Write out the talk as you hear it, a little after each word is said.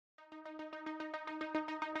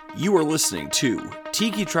You are listening to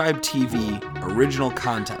Tiki Tribe TV original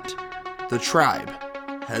content. The tribe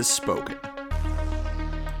has spoken.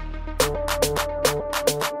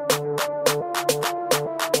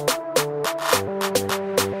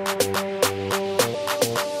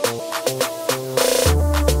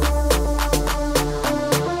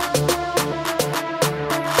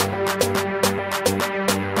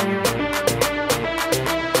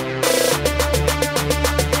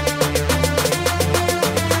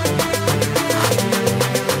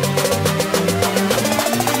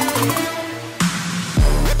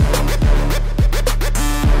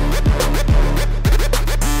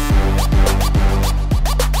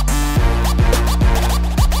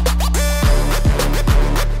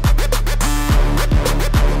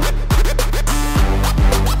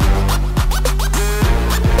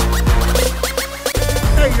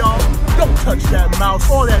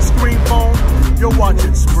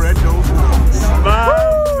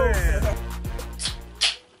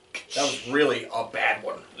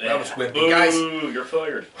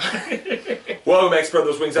 Spread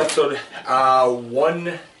Those Wings episode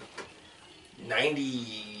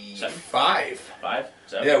 195.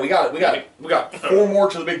 Yeah, we got 4 more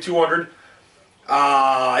to the big 200. It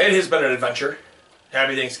has been an adventure.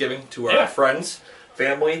 Happy Thanksgiving to our friends,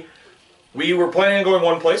 family. We were planning on going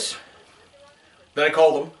one place. Then I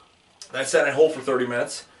called them. Then I sat on hold for 30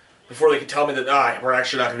 minutes before they could tell me that we're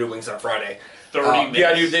actually not going to do wings on Friday. 30 minutes?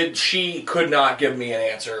 Yeah, dude. She could not give me an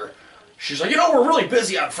answer. She's like, we're really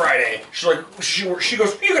busy on Friday. She's like, she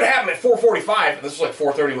goes, you could have them at 4:45, and this was like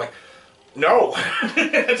 4:30. I'm like, no,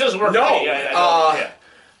 it doesn't work. No,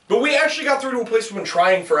 but we actually got through to a place we've been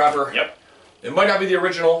trying forever. Yep. It might not be the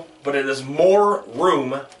original, but it is Moor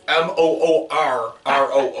Room, MOORROOM.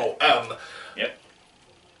 Yep.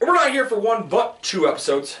 And we're not here for 1 but 2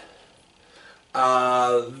 episodes.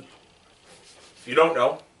 If you don't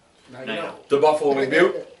know, now you know. The Buffalo Wing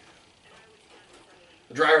Beaut.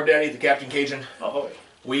 The driver daddy, the Captain Cajun. Oh,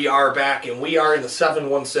 we are back, and we are in the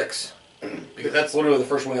 716 because that's literally the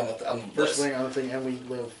first wing on the first wing on the thing, and we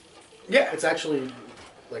live. Yeah, it's actually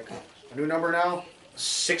like a new number now.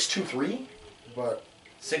 623, but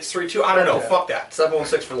 632. I don't know. Yeah. Fuck that.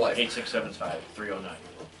 716 for life. 8675-309.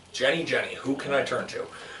 Jenny, who can I turn to?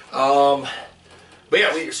 But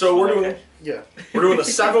yeah, we're doing the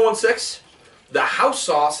 716, the house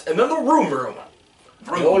sauce, and then the room.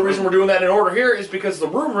 The only reason we're doing that in order here is because the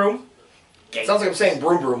room, it sounds like I'm saying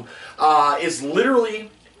broom, is literally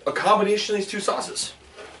a combination of these 2 sauces.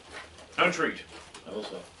 I'm intrigued. I will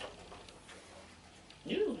say.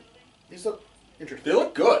 These look interesting. They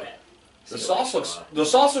look good. The sauce looks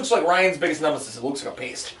like Ryan's biggest nemesis. It looks like a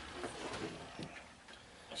paste.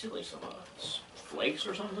 I see like some flakes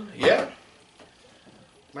or something. Yeah.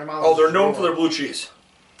 My mom. They're known for their blue cheese.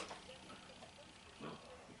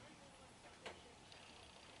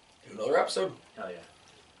 Another episode. Hell yeah.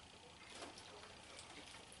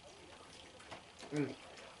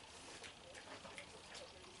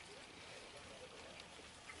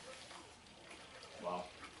 Wow.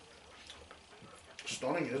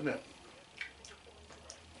 Stunning, isn't it?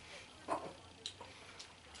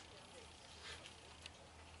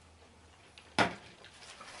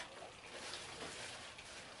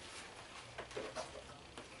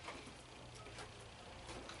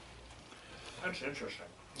 That's interesting.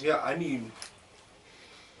 Yeah, I'm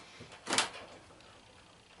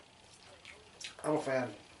a fan.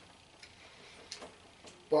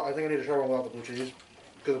 But I think I need to try one without the blue cheese,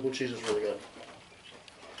 because the blue cheese is really good.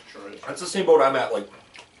 Sure is. That's the same boat I'm at. Like,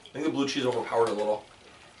 I think the blue cheese overpowered a little.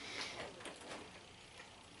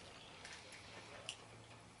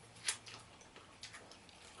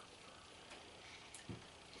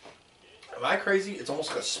 Am I crazy? It's almost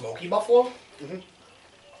like a smoky buffalo. Mm-hmm.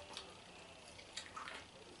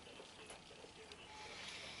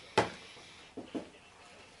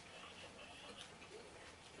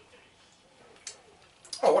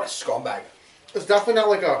 Oh, what a scumbag. It's definitely not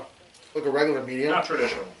like a regular medium. Not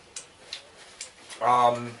traditional.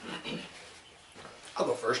 I'll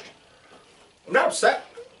go first. I'm not upset.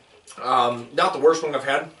 Not the worst one I've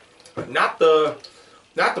had. Not the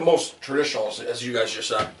most traditional, as you guys just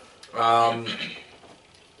said. In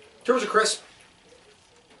terms of crisp,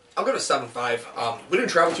 I'll go to 7.5. We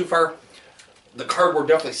didn't travel too far. The cardboard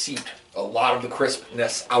definitely seeped a lot of the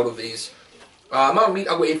crispness out of these. Amount of meat,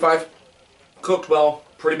 I'll go 8.5. Cooked well,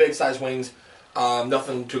 pretty big size wings.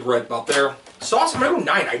 Nothing to gripe about there. Sauce, I'm going to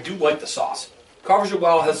go 9. I do like the sauce. Covers it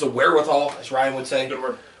well, has the wherewithal, as Ryan would say. Good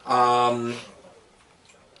word.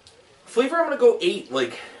 Flavor, I'm going to go 8.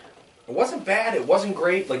 Like, it wasn't bad, it wasn't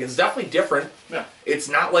great. Like, it's definitely different. Yeah. It's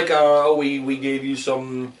not like, we gave you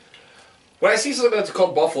some When I see something that's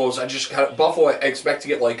called Buffalo's, I just kind of Buffalo. I expect to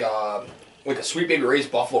get like a Sweet Baby Ray's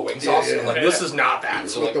Buffalo wing sauce, yeah. and like this is not that.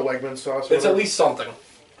 So With like, the Wegman sauce. it's at least something.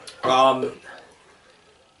 It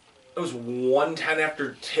was $110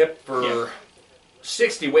 after tip for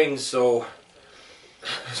 60 wings, so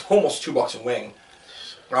it's almost $2 a wing.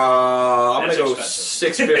 I'm That's gonna go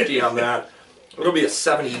expensive. $6.50 on that. It'll be a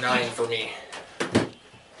 79 for me.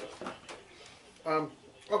 I'll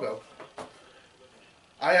go.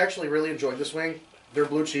 I actually really enjoyed this wing. Their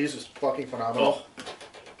blue cheese is fucking phenomenal.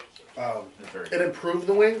 That's very It good. improved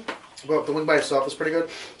the wing, but the wing by itself is pretty good.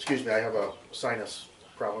 Excuse me, I have a sinus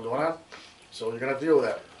problem going on, so you're gonna have to deal with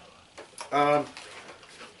that.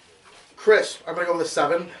 Crisp, I'm gonna go with a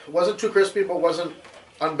 7. It wasn't too crispy, but wasn't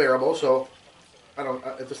unbearable, so I don't.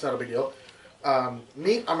 It's not a big deal.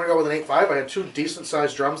 Meat, I'm gonna go with an 8.5. I had 2 decent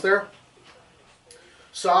sized drums there.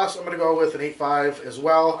 Sauce, I'm gonna go with an 8.5 as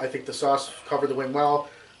well. I think the sauce covered the wing well.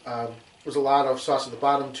 There's a lot of sauce at the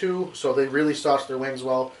bottom too, so they really sauced their wings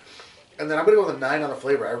well. And then I'm gonna go with a 9 on the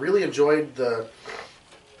flavor. I really enjoyed the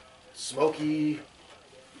smoky,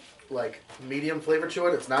 like medium flavor to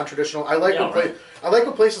it. It's non-traditional. I like I like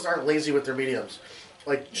when places aren't lazy with their mediums.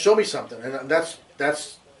 Like show me something, and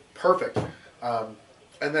that's perfect.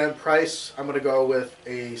 And then price, I'm gonna go with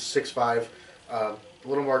a 6.5. A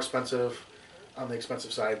little more expensive on the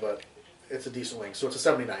expensive side, but it's a decent wing, so it's a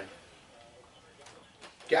 79.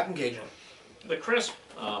 Captain Cajun. The crisp,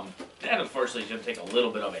 that unfortunately is going to take a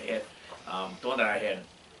little bit of a hit. The one that I had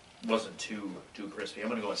wasn't too crispy. I'm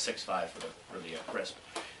going to go with 6.5 for the crisp.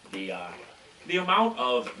 The amount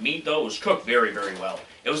of meat though was cooked very, very well.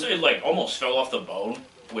 It like almost fell off the bone,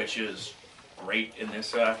 which is great in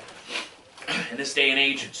this day and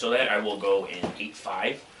age. So that I will go in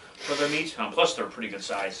 8.5 for the meat. Plus they're pretty good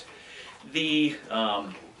size. The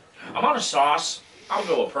amount of sauce, I'll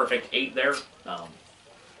go a perfect 8 there.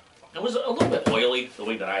 It was a little bit oily the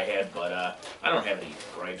way that I had, but I don't have any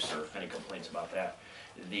gripes or any complaints about that.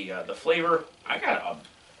 The flavor, I got a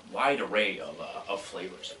wide array of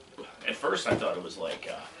flavors. At first, I thought it was like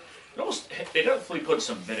they definitely put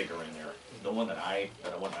some vinegar in there. The one that I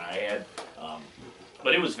had,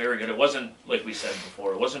 but it was very good. It wasn't like we said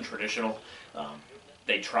before. It wasn't traditional.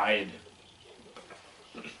 They tried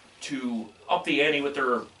to up the ante with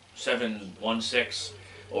their 716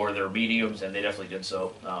 or their mediums, and they definitely did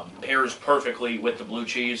so. Pairs perfectly with the blue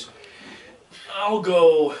cheese. I'll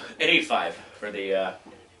go at 8.5 for the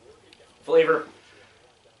flavor.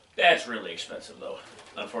 That's really expensive though.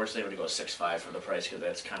 Unfortunately, I'm going to go 6.5 for the price because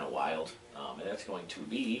that's kind of wild. And that's going to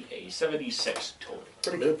be a 76 total.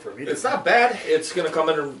 Pretty good for a medium. It's not bad. It's gonna come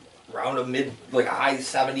in around a high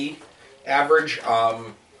 70 average.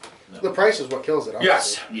 The price is what kills it.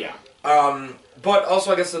 Yes. Yeah. But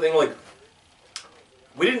also I guess the thing like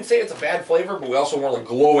we didn't say it's a bad flavor, but we also weren't like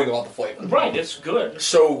glowing about the flavor. Right, it's good.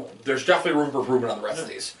 So there's definitely room for improvement on the rest of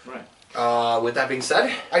these. Right. With that being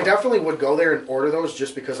said, I definitely would go there and order those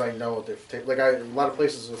just because I know they've a lot of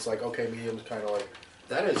places it's like, okay, medium's kind of like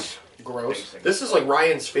that is gross. this is like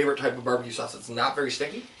Ryan's favorite type of barbecue sauce. It's not very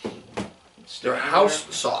sticky. It's their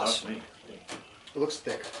house sauce. Me. It looks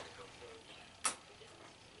thick.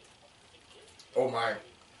 Oh my.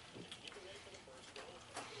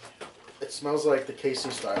 It smells like the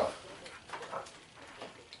KC style.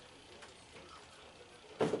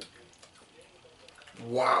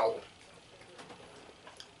 Wow.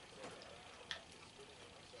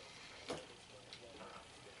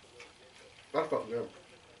 That's fucking good.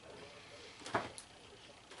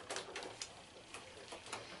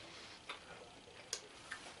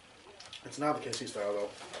 It's not the KC style though,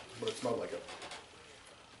 but it smelled like it.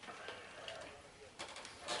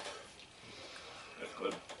 That's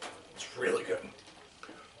good. It's really good.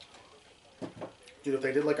 Dude, if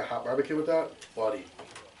they did like a hot barbecue with that, buddy.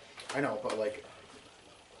 I know, but like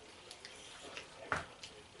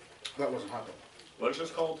that wasn't hot though. What is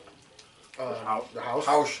this called? House. The house.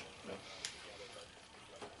 House.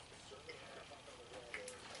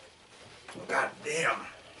 God damn.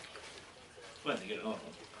 Glad to get another one.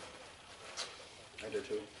 I did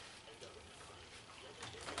too.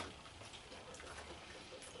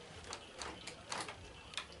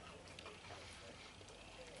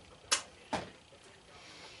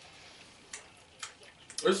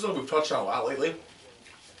 This is what we've touched on a lot lately.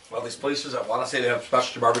 Well, these places that want to say they have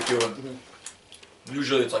specialty barbecue, and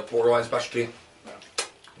usually it's like borderline specialty.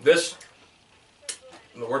 This,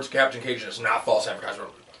 in the words of Captain Cajun, is not false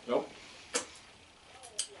advertisement. Nope.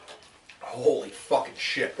 Holy fucking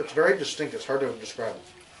shit. It's very distinct. It's hard to describe.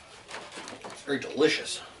 It's very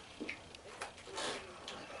delicious.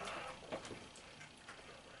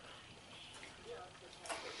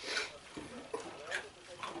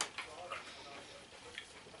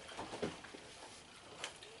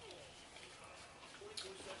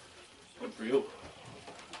 for you.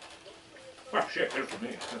 Oh, shit, good for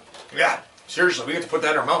me. Yeah, seriously, we get to put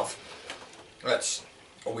that in our mouth. That's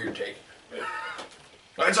a weird take.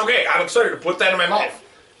 It's okay. I'm excited to put that in my mouth.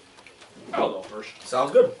 I'll go first.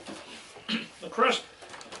 Sounds good. The crisp.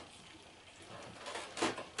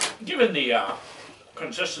 Given the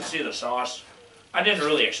consistency of the sauce, I didn't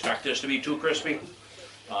really expect this to be too crispy.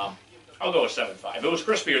 I'll go with 7.5. It was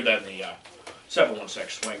crispier than the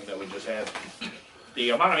 716 swing that we just had. The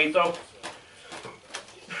amount of meat, though,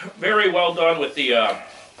 very well done with the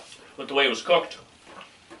way it was cooked.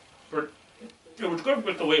 It was good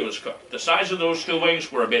with the way it was cooked. The size of those two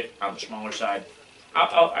wings were a bit on the smaller side.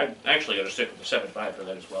 I'm actually going to stick with the 7.5 for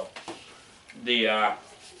that as well. The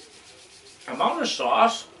amount of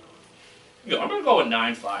sauce, I'm going to go with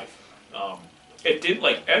 9.5. It did,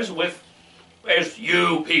 like, as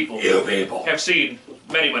you people have seen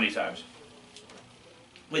many times.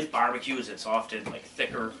 With barbecues, it's often like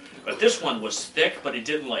thicker, but this one was thick, but it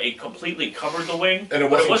didn't like, it completely covered the wing, and it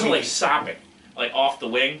wasn't like sopping, like off the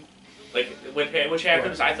wing, like which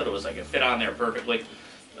happens. I thought it was like it fit on there perfectly,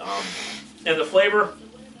 and the flavor,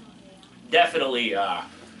 definitely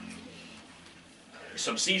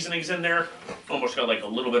some seasonings in there, almost got like a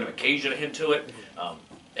little bit of a Cajun hint to it,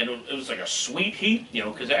 and it was like a sweet heat,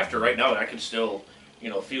 because after right now I can still,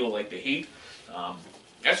 feel like the heat.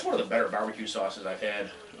 That's one of the better barbecue sauces I've had.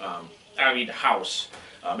 I mean, house.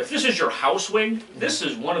 If this is your house wing, this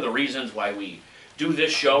is one of the reasons why we do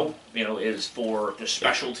this show, is for the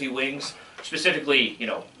specialty wings. Specifically,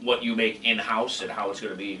 what you make in-house and how it's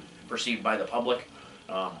going to be perceived by the public.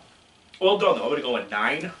 Well done, though. I'm going to go with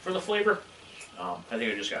 9 for the flavor. I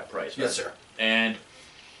think I just got priced. Yes, sir. And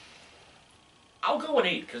I'll go an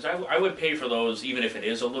 8, because I would pay for those even if it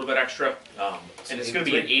is a little bit extra. And it's going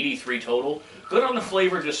to be an 83 total. Good on the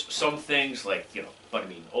flavor, just some things like, but I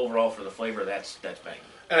mean, overall for the flavor, that's bang.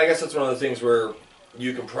 And I guess that's one of the things where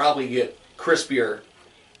you can probably get crispier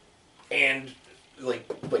and like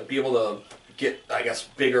be able to get, I guess,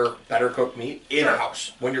 bigger, better cooked meat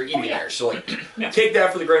in-house when you're eating there. So like, take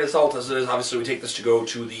that for the grain of salt as it is. Obviously, we take this to go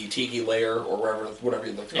to the tiki lair or whatever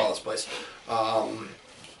you'd like to call this place. I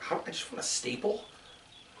just want a staple.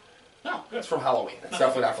 No, that's from Halloween. That's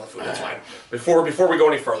definitely not for the food. That's fine. Before we go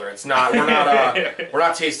any further, it's not. We're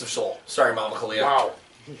not Taste of Soul. Sorry, Mama Kalia. Wow.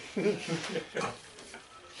 Did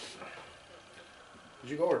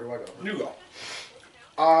you go or do I go? You go.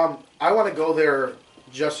 I want to go there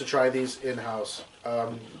just to try these in-house.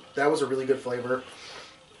 That was a really good flavor.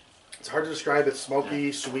 It's hard to describe. It's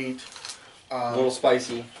smoky, sweet. A little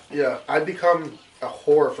spicy. Yeah, I've become a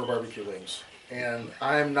whore for barbecue wings, and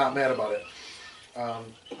I'm not mad about it.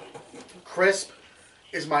 Crisp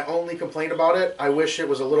is my only complaint about it. I wish it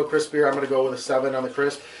was a little crispier. I'm going to go with a 7 on the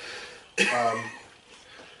crisp.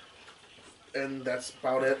 And that's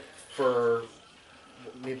about it for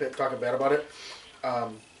me talking bad about it.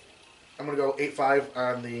 I'm going to go 8.5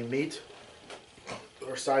 on the meat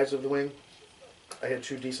or size of the wing. I had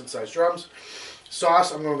 2 decent sized drums.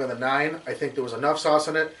 Sauce, I'm going with a 9. I think there was enough sauce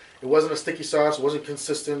in it. It wasn't a sticky sauce. It wasn't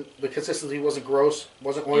consistent. The consistency wasn't gross.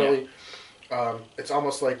 Wasn't oily. Yeah. It's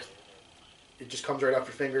almost like it just comes right off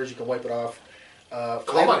your fingers. You can wipe it off.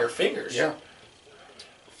 Come on your fingers. Yeah.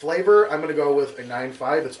 Flavor, I'm going to go with a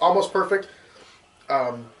 9.5. It's almost perfect.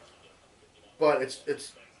 But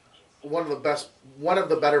it's one of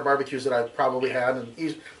the better barbecues that I've probably had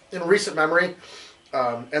in recent memory.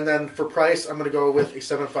 And then for price, I'm going to go with a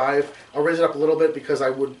 7.5. I'll raise it up a little bit because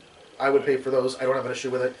I would pay for those. I don't have an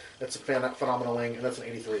issue with it. That's a phenomenal wing, and that's an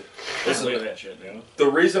 83. Listen to that shit, man.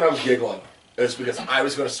 The reason I'm giggling is because I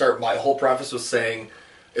was going to start, my whole preface was saying,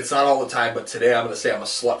 it's not all the time, but today I'm going to say I'm a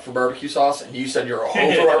slut for barbecue sauce, and you said you're a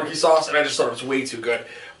hoe for barbecue sauce, and I just thought it was way too good.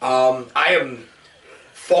 I am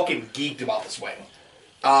fucking geeked about this wing.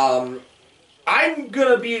 I'm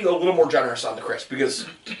going to be a little more generous on the crisp, because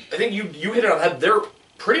I think you hit it on the head. They're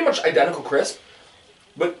pretty much identical crisp,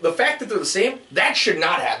 but the fact that they're the same, that should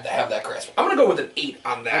not have that crisp. I'm going to go with an 8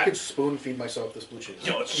 on that. I could spoon feed myself this blue cheese.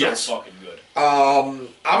 Yo, it's so fucking good. I'm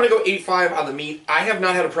going to go 8.5 on the meat. I have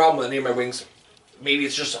not had a problem with any of my wings. Maybe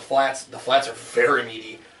it's just the flats. The flats are very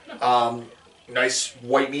meaty. Nice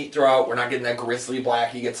white meat throughout. We're not getting that grizzly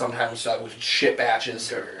black you get sometimes with shit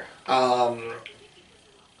batches.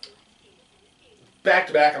 Back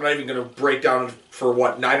to back, I'm not even going to break down for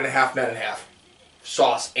 9.5, 9.5.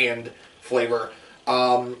 Sauce and flavor.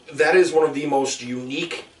 That is one of the most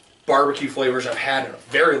unique barbecue flavors I've had in a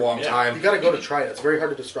very long time. You got to go to try it. It's very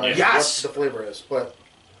hard to describe what the flavor is, but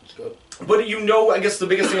it's good. But I guess the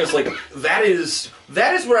biggest thing is like that is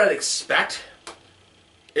what I'd expect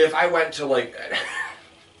if I went to like.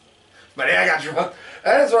 But I got drunk.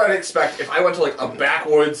 That is what I'd expect if I went to like a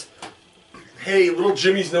backwoods hey, little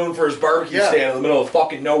Jimmy's known for his barbecue stand in the middle of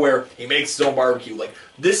fucking nowhere. He makes his own barbecue. Like,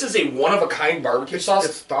 this is a one-of-a-kind barbecue sauce.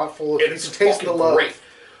 It's thoughtful. It's taste the love. great.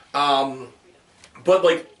 But,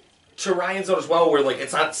 like, to Ryan's note as well, where, like,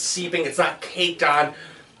 it's not seeping, it's not caked on.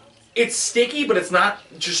 It's sticky, but it's not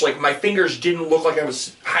just, like, my fingers didn't look like I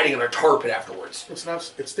was hiding in a tar pit afterwards.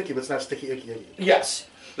 It's sticky, but it's not sticky, icky. Yes.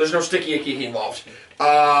 There's no sticky, icky involved.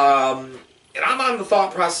 And I'm on the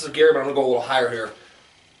thought process of Gary, but I'm going to go a little higher here.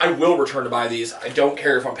 I will return to buy these. I don't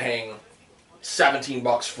care if I'm paying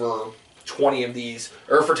 $17 for 20 of these,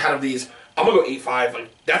 or for 10 of these. I'm going to go 8.5. Like,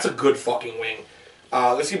 that's a good fucking wing.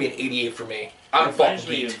 This is going to be an 88 for me. I'm a fucking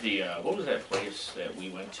beat. What was that place that we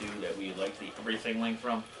went to that we liked the everything wing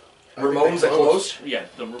from? Ramones that closed? Yeah,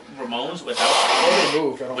 the Ramones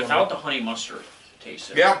without the honey mustard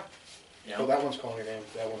taste. Yeah. Yeah. Oh, that one's calling your name.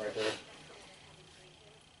 That one right there.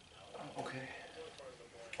 Okay.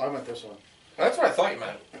 I meant this one. That's what I thought you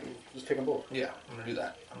meant. Just take them both. Yeah, I'm going to do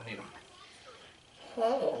that. I'm going to need them.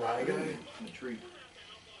 Oh, my God. Treat.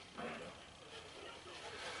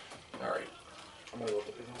 All right. I'm going to go with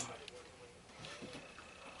the big one.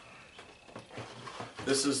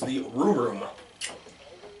 This is the Moor Room.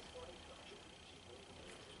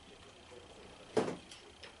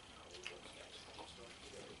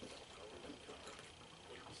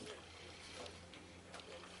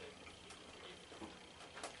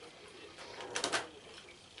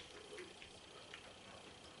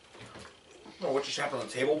 Oh, what just happened on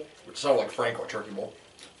the table? Which sounded like Franco turkey bowl.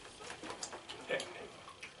 A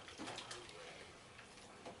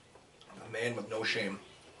man with no shame.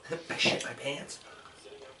 I shit my pants.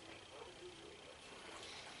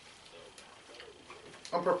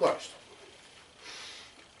 I'm perplexed.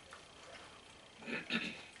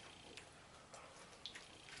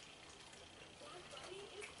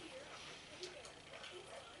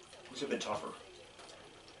 It's a bit tougher.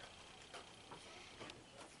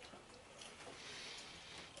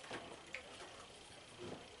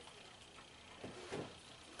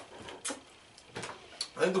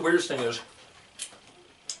 I think the weirdest thing is,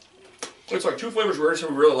 it's like two flavors we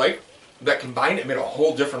really like that combined it made a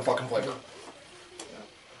whole different fucking flavor.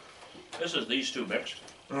 This is these two mixed.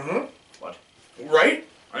 Mm-hmm. What? Right?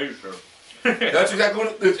 Are you sure? That's exactly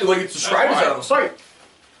what it's described as on the site.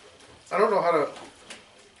 I don't know how to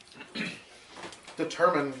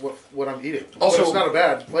determine what I'm eating. Also, but it's not a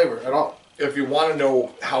bad flavor at all. If you want to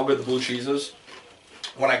know how good the blue cheese is,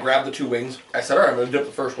 when I grabbed the two wings, I said, all right, I'm going to dip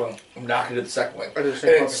the first one. I'm not going to dip the second wing. I did the And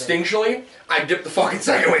same fucking thing. instinctually, I dipped the fucking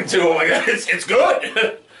second wing too. I'm like, it's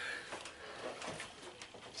good.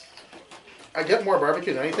 I get more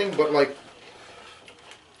barbecue than anything, but like,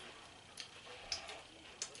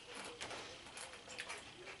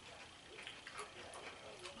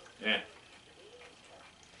 Yeah.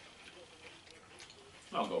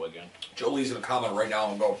 I'll go again. Jolie's going to comment right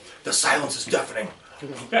now and go, the silence is deafening.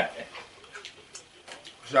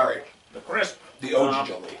 Sorry. The crisp. The OG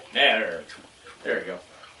Jolie. Yeah, there you go.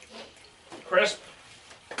 Crisp.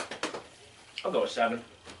 I'll go with 7.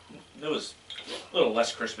 It was a little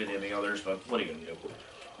less crispy than the others, but what are you gonna do?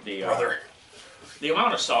 The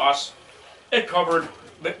amount of sauce it covered,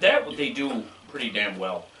 but that they do pretty damn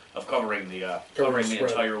well of covering the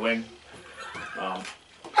entire wing. Yeah,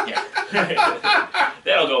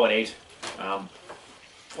 that'll go at 8.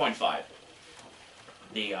 0.5.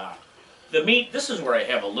 The meat, this is where I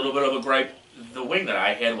have a little bit of a gripe. The wing that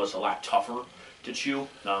I had was a lot tougher to chew.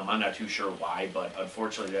 I'm not too sure why, but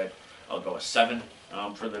unfortunately I'll go a 7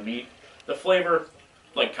 for the meat. The flavor,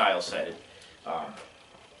 like Kyle said,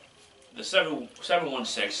 the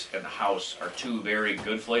 716 and the house are two very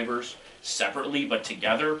good flavors separately, but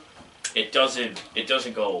together it doesn't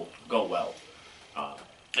go well.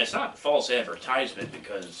 It's not false advertisement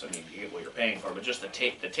because, I mean, you get what you're paying for, but just the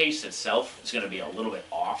taste itself is going to be a little bit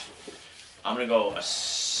off. I'm going to go a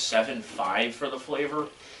 7.5 for the flavor.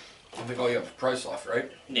 I think all you have is price left, right?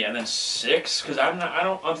 Yeah, and then 6, because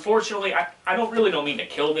unfortunately, I don't really mean to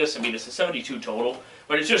kill this. I mean, it's a 72 total,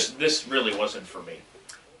 but it's just, this really wasn't for me.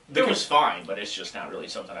 It was fine, but it's just not really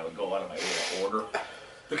something I would go out of my way to order.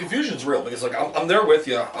 The confusion's real because, like, I'm there with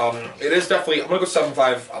you. It is definitely, I'm going to go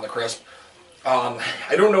 7.5 on the crisp.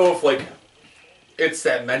 I don't know if, like, it's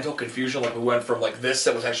that mental confusion, like we went from, like, this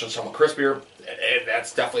that was actually somewhat crispier, and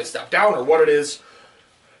that's definitely a step down, or what it is.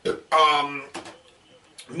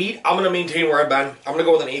 Meat, I'm going to maintain where I've been. I'm going to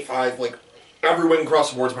go with an 8.5. Like, every wing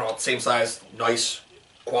across the board's been about the same size, nice,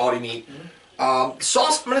 quality meat.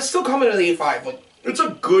 Sauce, I'm going to still come in at an 8.5. Like, it's a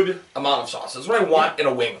good amount of sauce. That's what I want in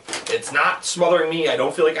a wing. It's not smothering me. I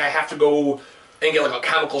don't feel like I have to go and get, like, a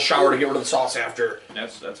chemical shower to get rid of the sauce after.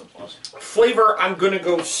 That's a plus. Flavor, I'm going to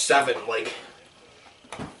go 7. Like,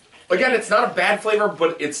 Again, it's not a bad flavor,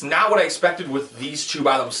 but it's not what I expected with these two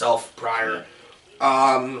by themselves prior.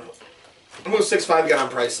 I'm going 6.5 again on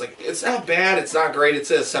price. Like, it's not bad, it's not great. It's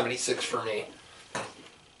a 76 for me.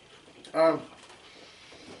 I'd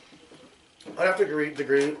have to agree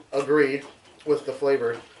with the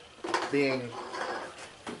flavor being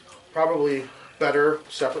probably better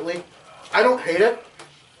separately. I don't hate it,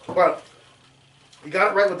 but you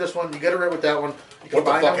got it right with this one. You get it right with that one. What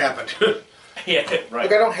the fuck happened? Yeah, right.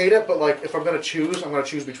 Like, I don't hate it, but like if I'm gonna choose, I'm gonna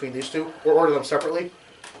choose between these two or order them separately.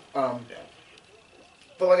 But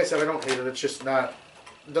like I said, I don't hate it. It's just not.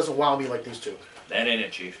 It doesn't wow me like these two. That ain't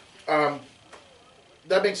it, Chief. That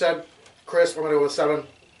being said, crisp, I'm gonna go with 7.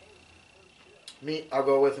 Meat, I'll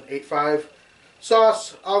go with an 8.5.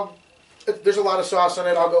 Sauce, there's a lot of sauce in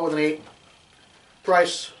it. I'll go with an 8.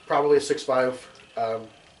 Price, probably a 6.5.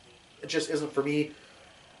 It just isn't for me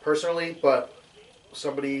personally, but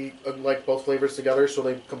somebody like both flavors together, so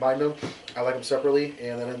they combined them. I like them separately,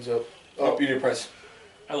 and that ends up. Oh, you need a price.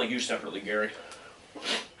 I like you separately, Gary.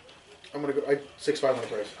 I'm gonna go 6.5 on the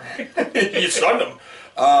price. You stunned them.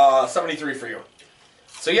 73 for you.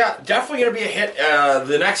 So yeah, definitely gonna be a hit.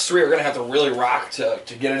 The next 3 are gonna have to really rock to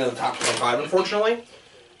get into the top 25. Unfortunately,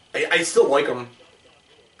 I still like them.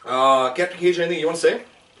 Captain Cajun, anything you want to say?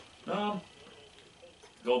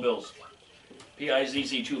 Go Bills.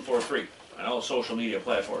 PIZZ243 on all social media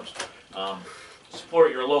platforms.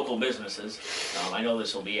 Support your local businesses. I know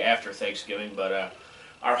this will be after Thanksgiving, but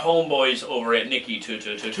our homeboys over at Nicky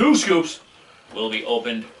Two Scoops will be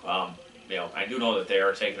opened. I do know that they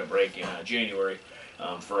are taking a break in January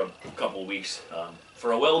for a couple weeks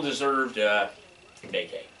for a well-deserved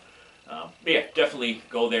vacay. Yeah, definitely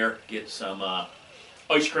go there, get some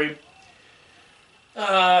ice cream.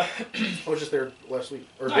 I was just there last week,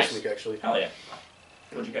 or Nice. this week actually. Hell yeah.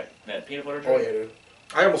 What'd you get? That peanut butter Oh jelly? yeah, dude.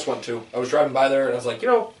 I almost went too. I was driving by there and I was like,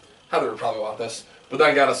 Heather would probably want this. But then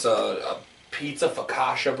I got us a pizza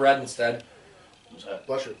focaccia bread instead. What's that?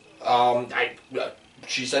 Bless you.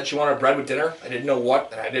 She said she wanted bread with dinner. I didn't know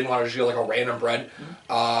what, and I didn't want to just get like a random bread. It's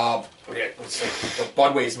like the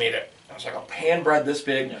Budways made it. It was like a pan bread this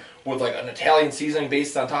big with like an Italian seasoning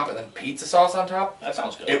base on top and then pizza sauce on top. That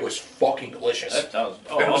sounds good. It was fucking delicious. That sounds.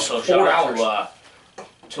 It was Also shout out $4.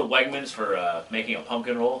 to Wegmans for making a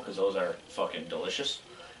pumpkin roll because those are fucking delicious.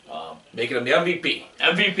 Making them the MVP.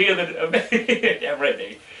 MVP of the yeah, right,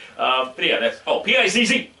 baby. But yeah, that's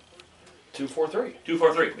PICC 243.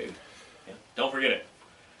 243, baby. Yeah, don't forget it.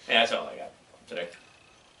 Yeah, that's all I got today.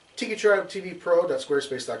 Tiki Tribe TV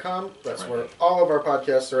Pro.squarespace.com. That's Right. where all of our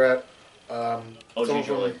podcasts are at. OG Some of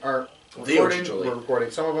Jolie. them aren't The OG recording. Jolie. We're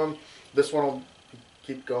recording some of them. This one will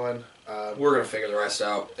keep going. We're gonna figure the rest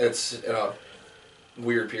out. It's in a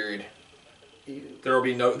weird period. There will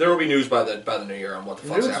be news by the new year on what the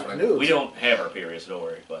fuck's happening. News. We don't have our periods, don't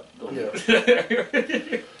worry. But Yeah.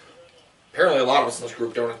 Apparently, a lot of us in this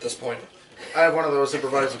group don't at this point. I have one of those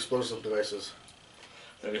improvised explosive devices.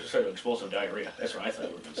 They're going to say explosive diarrhea. That's what I thought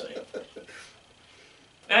you were going to say.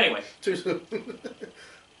 Anyway. Too soon.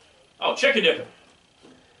 Oh, chicken dipping.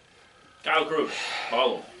 Kyle Krug.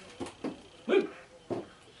 Follow. Woo. I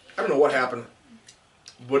don't know what happened,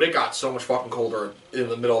 but it got so much fucking colder in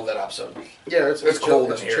the middle of that episode. Yeah, it's cold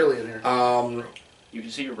in it's here. chilly in here. You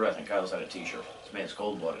can see your breath, and Kyle's had a t-shirt. This man's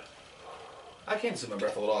cold-blooded. I can't see my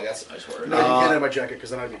breath a little, I guess. I swear. No, you can't have my jacket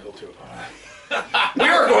because then I'd be cold too. We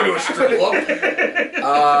are going to a strip club.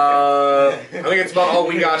 I think it's about all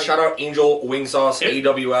we got. Shout out Angel Wing Sauce, Yep.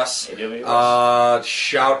 AWS. AWS.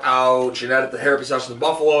 Shout out Jeanette at the Therapy Sessions in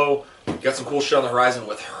Buffalo. Got some cool shit on the horizon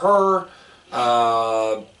with her.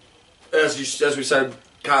 As we said,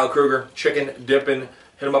 Kyle Kruger, chicken dipping.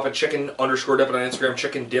 Hit him up at chicken_dipping on Instagram,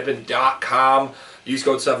 chickendipping.com. Use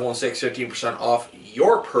code 716, 15% off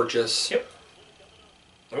your purchase. Yep.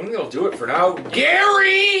 I think that'll do it for now.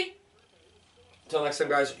 Gary! Until next time,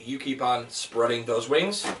 guys, you keep on spreading those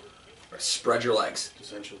wings. Or spread your legs.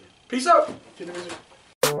 Essentially. Peace out. Cue the music.